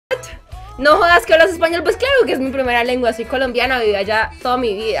No jodas que hablas español, pues claro que es mi primera lengua, soy colombiana, viví allá toda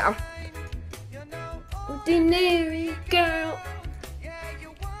mi vida. Ordinary girl.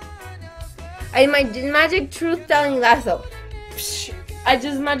 I magic truth telling Lazo. I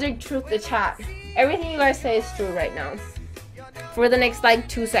just magic truth the chat. Everything you guys say is true right now. For the next like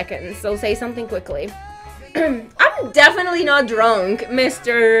 2 seconds, so say something quickly. I'm definitely not drunk,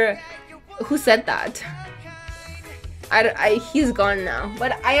 Mr. Who said that? He's gone now,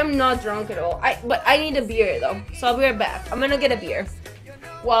 but I am not drunk at all. But I need a beer though, so I'll be right back. I'm gonna get a beer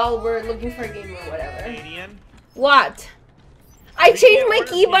while we're looking for a game or whatever. Canadian? What? I changed my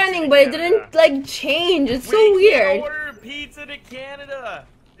key binding, but it didn't like change. It's so weird. You can't order pizza to Canada.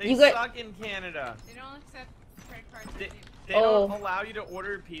 They You suck in Canada. They don't accept credit cards. They don't allow you to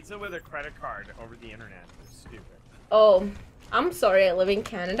order pizza with a credit card over the internet. It's stupid. Oh, I'm sorry. I live in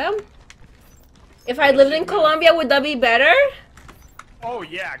Canada. If I lived in Colombia, would that be better? Oh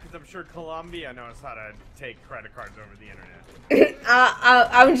yeah, because I'm sure Colombia knows how to take credit cards over the internet.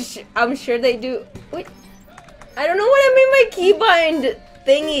 I'm sure they do. Wait, I don't know what I made my keybind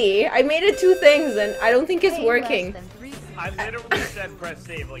thingy. I made it 2 things and I don't think it's working. I literally said press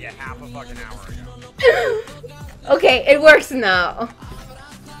save like a half a fucking hour ago. Okay, it works now.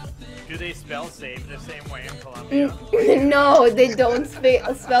 Do they spell save the same way in Colombia? No, they don't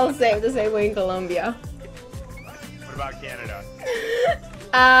spell save the same way in Colombia. What about Canada?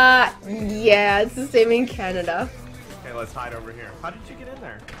 Yeah, it's the same in Canada. Okay, let's hide over here. How did you get in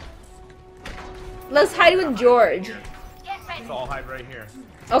there? Let's hide with George. Let's all hide right here.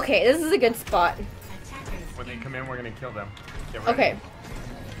 Okay, this is a good spot. When they come in, we're gonna kill them. Okay.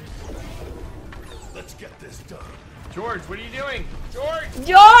 Let's get this done. George, what are you doing? George!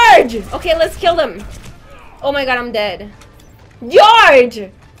 George! Okay, let's kill them. Oh my god, I'm dead.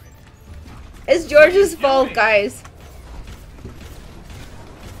 George! It's George's fault, guys.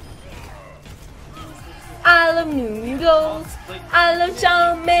 I love noodles. I love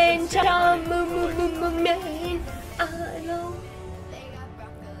chow mein, chow mein. I love.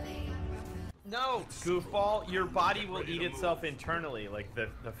 No, goofball, your body will eat itself internally, like the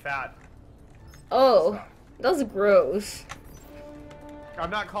fat. Oh, that's gross. I'm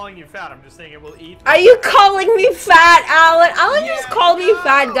not calling you fat, I'm just saying it will eat. Are you calling me fat, Alan? Alan just called me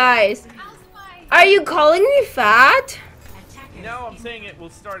fat, guys. Are you calling me fat? No, I'm saying it will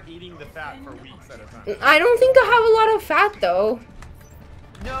start eating the fat for weeks at a time. I don't think I have a lot of fat, though.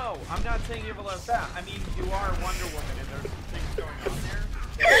 No, I'm not saying you have a lot of fat. I mean, you are Wonder Woman and there's some things going on there.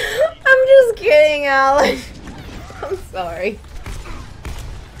 I'm just kidding, Alan. I'm sorry.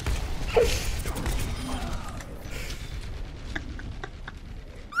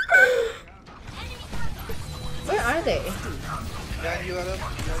 Where are they? Behind you, Adam.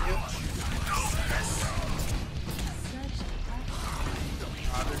 Behind you.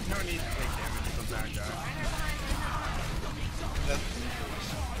 There's no need to take damage from that guy.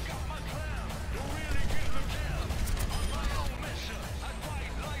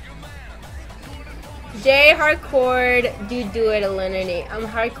 Jay, hardcore, do it, Alinity. I'm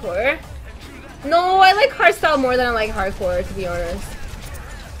hardcore. No, I like hardstyle more than I like hardcore, to be honest.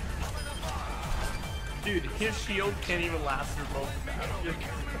 Dude, his shield can't even last through both of them. It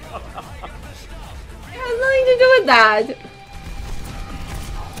has nothing to do with that.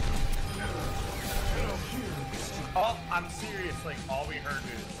 Oh, I'm serious, like, all we heard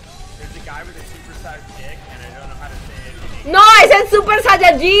is there's a guy with a supersized dick, and I don't know how to say it. No, I said Super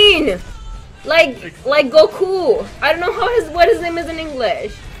Saiyajin! Like Goku. I don't know what his name is in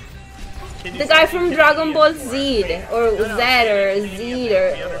English. The guy from Dragon Ball Z, or Z, or Z,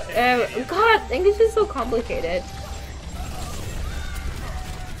 or God, English is so complicated.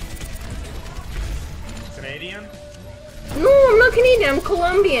 Canadian? No, I'm not Canadian, I'm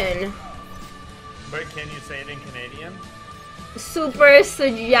Colombian. But can you say it in Canadian? Super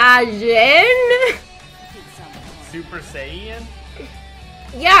Saiyajin? Super Saiyan?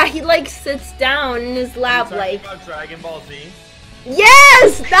 Yeah, he like sits down in his lap like... about Dragon Ball Z?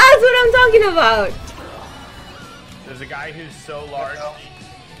 Yes! That's what I'm talking about! There's a guy who's so large...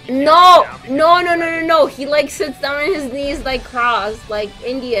 No! He like sits down on his knees like crossed, like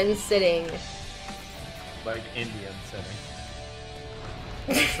Indian sitting. Like Indian sitting.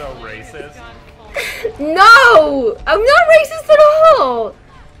 He's so racist. No! I'm not racist at all!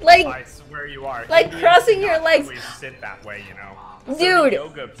 Like... I swear you are. Like Indians crossing do your not legs. always sit that way, you know. Dude,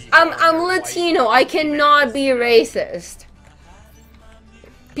 I'm Latino. I cannot be racist.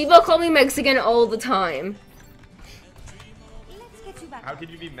 People call me Mexican all the time. How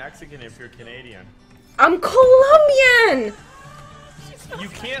could you be Mexican if you're Canadian? I'm Colombian! You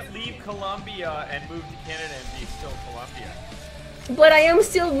can't leave Colombia and move to Canada and be still Colombian. But I am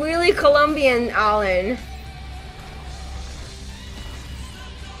still really Colombian, Alan.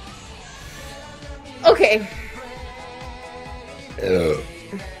 Okay.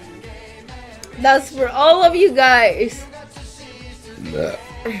 That's for all of you guys. No.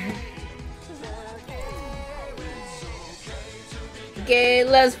 Okay,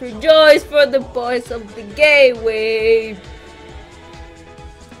 let's rejoice for the boys of the gay wave.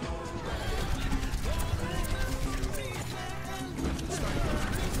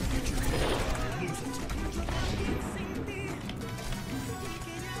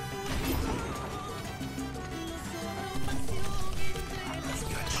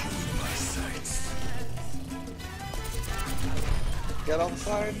 Get on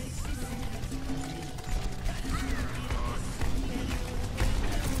side.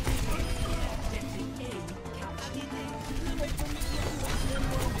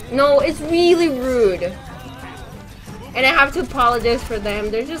 No, it's really rude. And I have to apologize for them.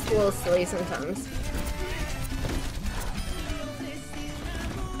 They're just a little silly sometimes.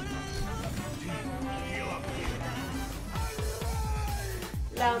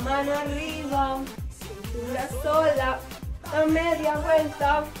 La mano arriba, cintura sola, la media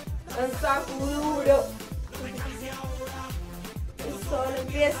vuelta, un saco duro. El sol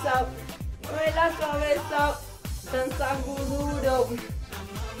empieza, mueve la cabeza, un saco duro.